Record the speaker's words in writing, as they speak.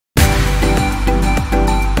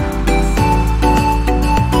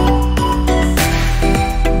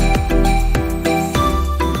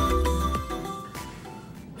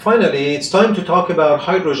Finally, it's time to talk about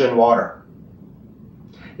hydrogen water.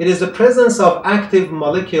 It is the presence of active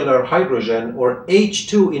molecular hydrogen, or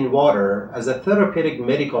H2, in water as a therapeutic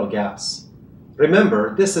medical gas.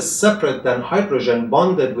 Remember, this is separate than hydrogen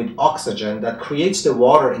bonded with oxygen that creates the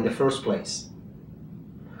water in the first place.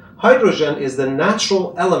 Hydrogen is the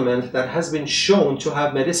natural element that has been shown to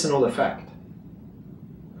have medicinal effect.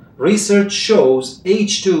 Research shows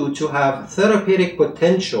H2 to have therapeutic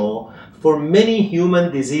potential for many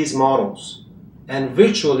human disease models and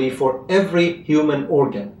virtually for every human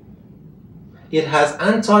organ. It has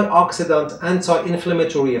antioxidant,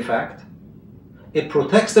 anti-inflammatory effect. It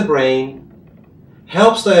protects the brain,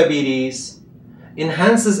 helps diabetes,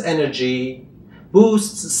 enhances energy,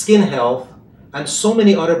 boosts skin health, and so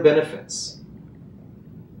many other benefits.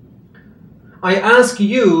 I ask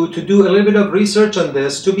you to do a little bit of research on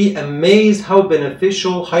this to be amazed how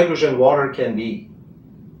beneficial hydrogen water can be.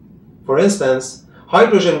 For instance,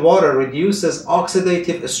 hydrogen water reduces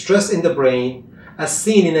oxidative stress in the brain, as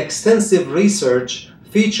seen in extensive research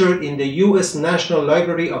featured in the U.S. National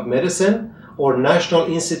Library of Medicine or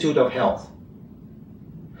National Institute of Health.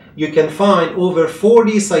 You can find over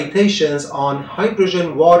 40 citations on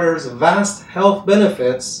hydrogen water's vast health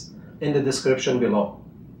benefits in the description below.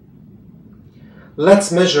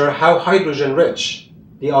 Let's measure how hydrogen-rich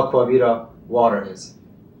the AQUAVITA water is.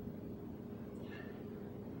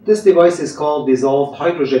 This device is called dissolved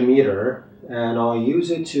hydrogen meter, and I'll use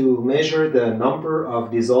it to measure the number of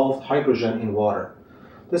dissolved hydrogen in water.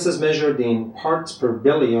 This is measured in parts per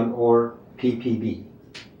billion, or ppb.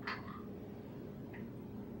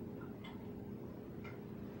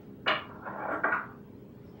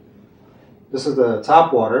 This is the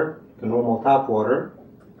tap water, the normal tap water.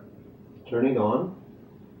 Turn it on.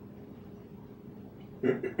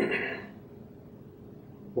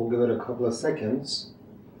 We'll give it a couple of seconds.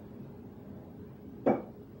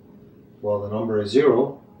 Well, the number is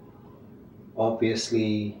 0.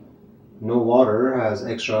 Obviously, no water has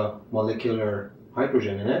extra molecular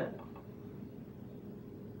hydrogen in it.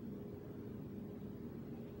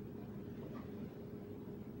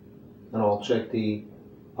 And I'll check the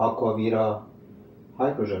AQUAVITA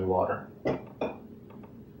hydrogen water.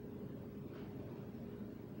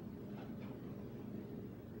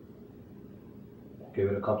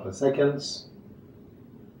 Give it a couple of seconds.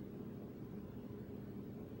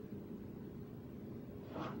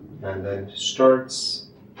 And then it starts.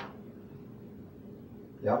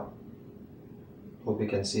 Yeah. Hope you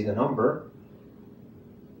can see the number.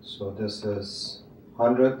 So this is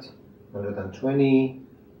 100, 120,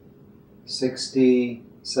 60,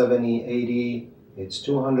 70, 80. It's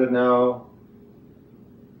 200 now.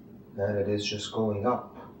 And it is just going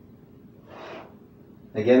up.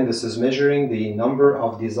 Again, this is measuring the number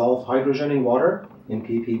of dissolved hydrogen in water in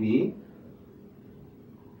ppb.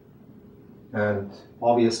 And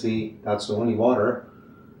obviously, that's the only water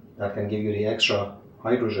that can give you the extra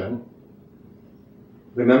hydrogen.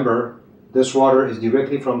 Remember, this water is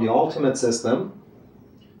directly from the ultimate system.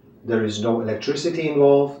 There is no electricity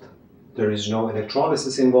involved. There is no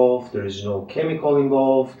electrolysis involved. There is no chemical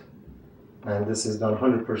involved. And this is done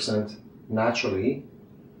 100% naturally.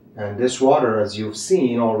 And this water, as you've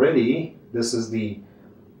seen already, this is the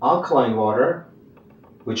alkaline water,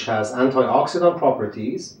 which has antioxidant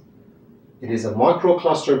properties. It is a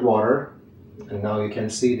microclustered water, and now you can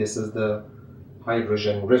see this is the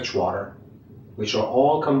hydrogen-rich water, which are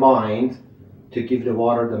all combined to give the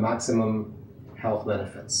water the maximum health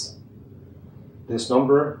benefits. This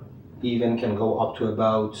number even can go up to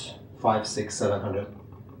about 500, 600, 700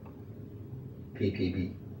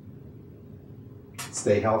 ppb.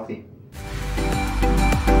 Stay healthy.